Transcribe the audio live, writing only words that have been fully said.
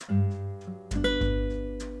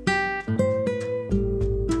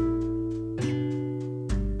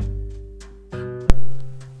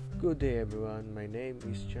day everyone, my name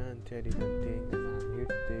is John Teddy Danting and I'm here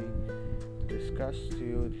today to discuss to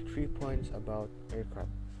you the 3 points about aircraft.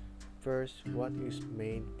 First, what is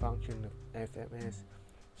main function of FMS?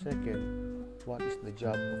 Second, what is the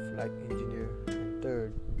job of flight engineer? And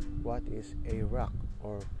third, what is ARAC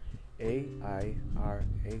or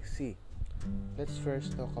AIRAC? Let's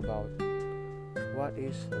first talk about what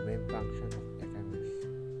is the main function of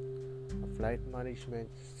FMS. A flight management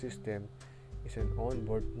system is an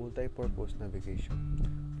onboard multi-purpose navigation,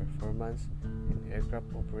 performance, and aircraft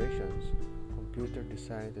operations computer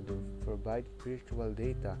designed to provide virtual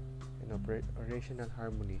data and operational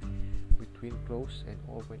harmony between closed and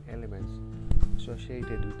open elements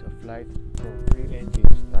associated with a flight from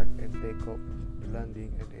pre-engine start and takeoff to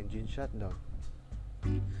landing and engine shutdown.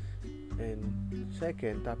 And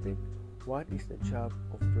second topic, what is the job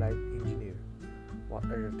of flight engineer? What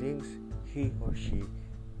are the things he or she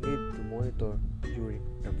need to monitor during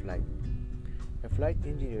the flight? A flight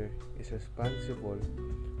engineer is responsible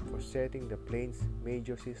for setting the plane's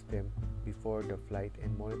major system before the flight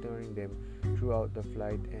and monitoring them throughout the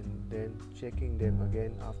flight and then checking them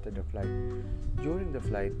again after the flight. During the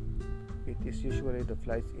flight, it is usually the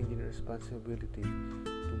flight engineer's responsibility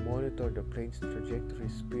to monitor the plane's trajectory,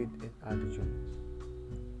 speed, and altitude.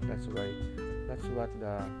 That's what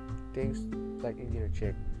the things flight engineer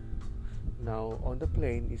check. Now, on the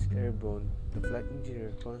plane is airborne, the flight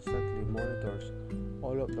engineer constantly monitors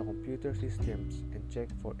all of the computer systems and check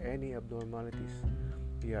for any abnormalities.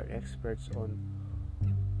 We are experts on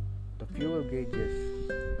the fuel gauges,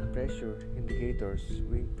 pressure indicators,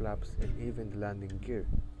 wing flaps, and even the landing gear.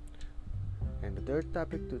 And the third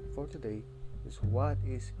topic for today is what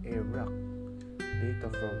is ARAC. Data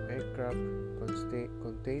from aircraft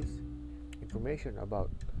contains information about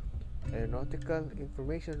Aeronautical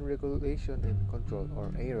Information Regulation and Control, or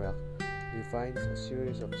ARAC, defines a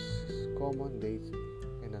series of common dates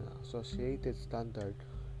and an associated standard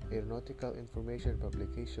aeronautical information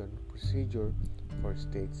publication procedure for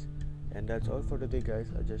states. And that's all for today,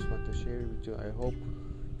 guys. I just want to share with you. I hope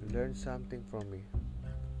you learned something from me.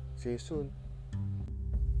 See you soon.